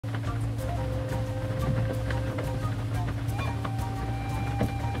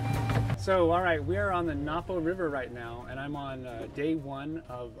So, all right, we are on the Napo River right now, and I'm on day one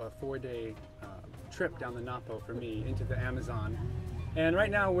of a 4-day trip down the Napo for me into the Amazon. And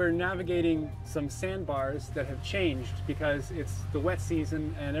right now we're navigating some sandbars that have changed because it's the wet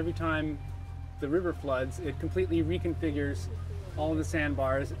season, and every time the river floods, it completely reconfigures all of the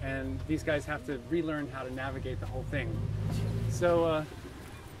sandbars, and these guys have to relearn how to navigate the whole thing. So, I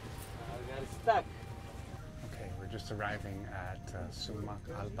got stuck. okay, we're just arriving at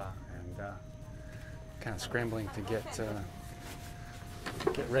Sumagalpa and kind of scrambling to get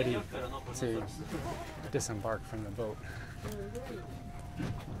ready to disembark from the boat.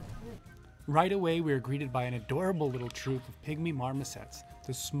 Right away, we are greeted by an adorable little troop of pygmy marmosets,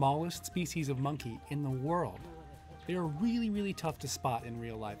 the smallest species of monkey in the world. They are really tough to spot in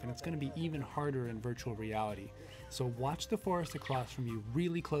real life, and it's going to be even harder in virtual reality. So watch the forest across from you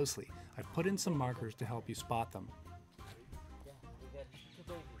really closely. I've put in some markers to help you spot them.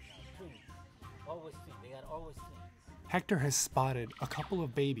 Hector has spotted a couple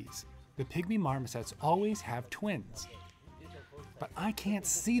of babies. The pygmy marmosets always have twins, but I can't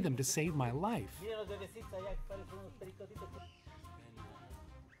see them to save my life.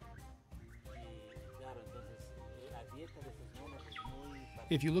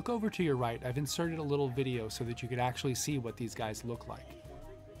 If you look over to your right, I've inserted a little video so that you could actually see what these guys look like.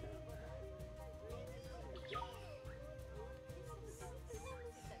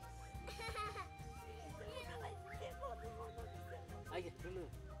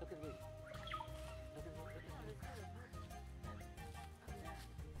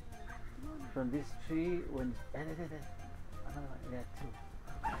 From this tree, when another one, yeah, two.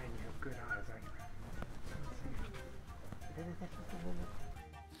 Man, you have good eyes.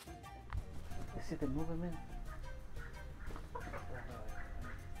 You see the movement?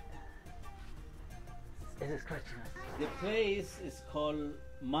 It's scratching us. The place is called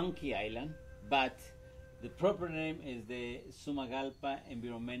Monkey Island, but the proper name is the Sumagalpa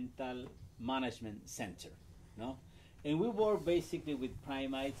Environmental Management Center, no? And we work basically with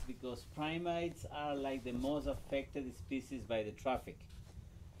primates because primates are like the most affected species by the traffic.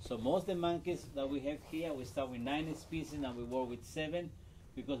 So most of the monkeys that we have here, we start with 9 species and we work with 7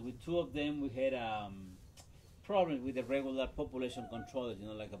 because with 2 of them we had problems with the regular population control, you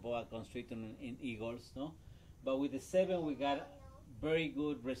know, like a boa constrictor in eagles, no? But with the 7 we got very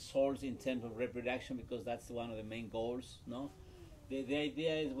good results in terms of reproduction because that's one of the main goals, no? The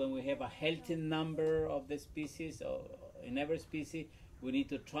idea is when we have a healthy number of the species, or in every species, we need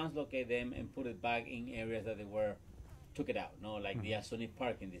to translocate them and put it back in areas that they were took it out, no, like the Azoni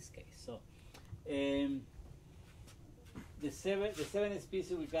Park in this case. So, the seven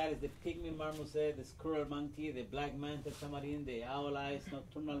species we got is the pygmy marmoset, the squirrel monkey, the black mantle tamarin, the owl-eyed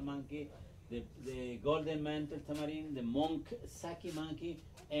nocturnal monkey, the golden mantle tamarin, the monk saki monkey,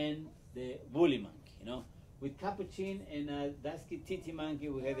 and the woolly monkey. You know, with capuchin and dusky titi monkey,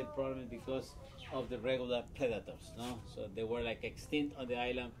 we had a problem because of the regular predators. No, so they were like extinct on the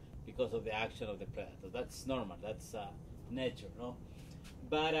island because of the action of the predator. That's normal. That's nature, no?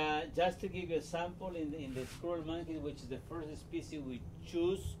 But just to give you a sample, in the squirrel monkey, which is the first species we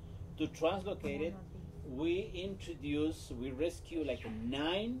choose to translocate it, we rescue like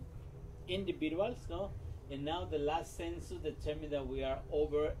 9 individuals, no? And now the last census determined that we are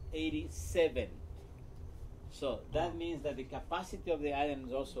over 87. So that means that the capacity of the island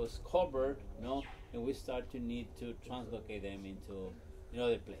is also covered, no? And we start to need to translocate them into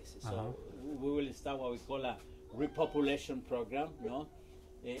other places. So we will start what we call a repopulation program, no?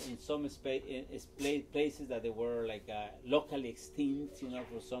 In some places that they were like locally extinct,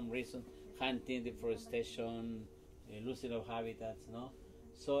 for some reason, hunting, deforestation, losing of habitats, no?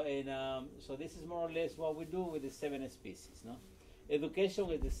 So so this is more or less what we do with the 7 species, no? Education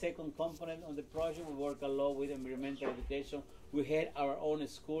is the second component of the project. We work a lot with environmental education. We had our own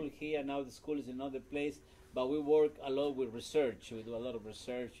school here. Now the school is in another place, but we work a lot with research. We do a lot of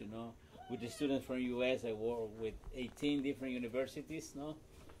research, with the students from the U.S. I work with 18 different universities, no?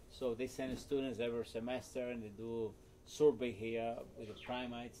 So they send students every semester, and they do survey here with the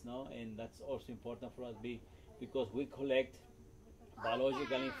primates, no? And that's also important for us because we collect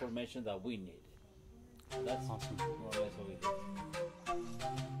biological information that we need. That's awesome. More or less what we do.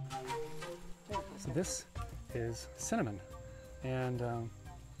 So this is cinnamon, and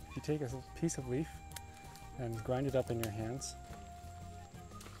you take a piece of leaf and grind it up in your hands.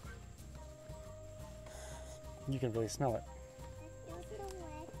 You can really smell it.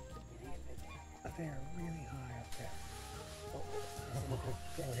 They are really high up there. Oh,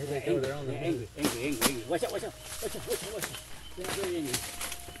 here they go. They're on the move. Angry. Watch out. They're not very angry.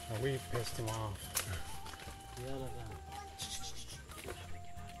 Oh, we pissed him off.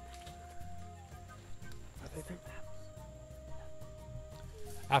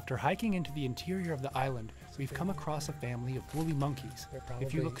 After hiking into the interior of the island, we've come across a family of woolly monkeys.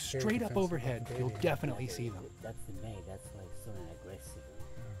 If you look straight up overhead, you'll definitely see them. That's the mate, that's why it's so aggressive.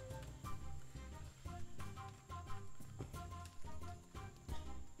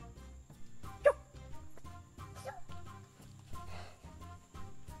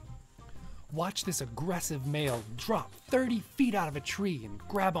 Watch this aggressive male drop 30 feet out of a tree and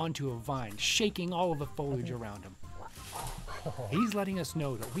grab onto a vine, shaking all of the foliage around him. He's letting us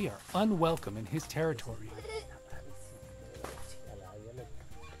know that we are unwelcome in his territory.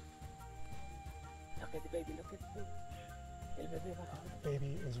 Look at the baby, look at the baby. The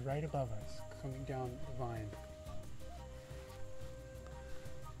baby is right above us, coming down the vine.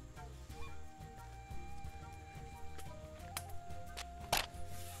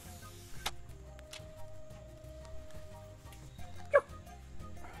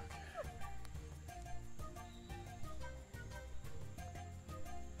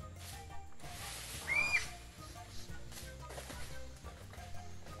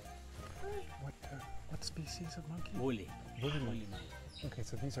 What species of monkey? Woolly. Woolly Woolly monkey. monkey. Okay,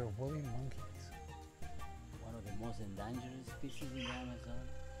 so these are woolly monkeys. One of the most endangered species in the Amazon.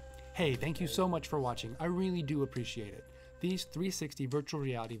 Hey, thank you so much for watching. I really do appreciate it. These 360 virtual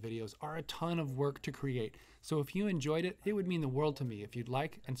reality videos are a ton of work to create, so if you enjoyed it, it would mean the world to me if you'd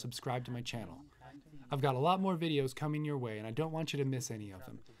like and subscribe to my channel. I've got a lot more videos coming your way, and I don't want you to miss any of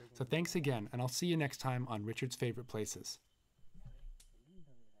them. So thanks again, and I'll see you next time on Richard's Favorite Places.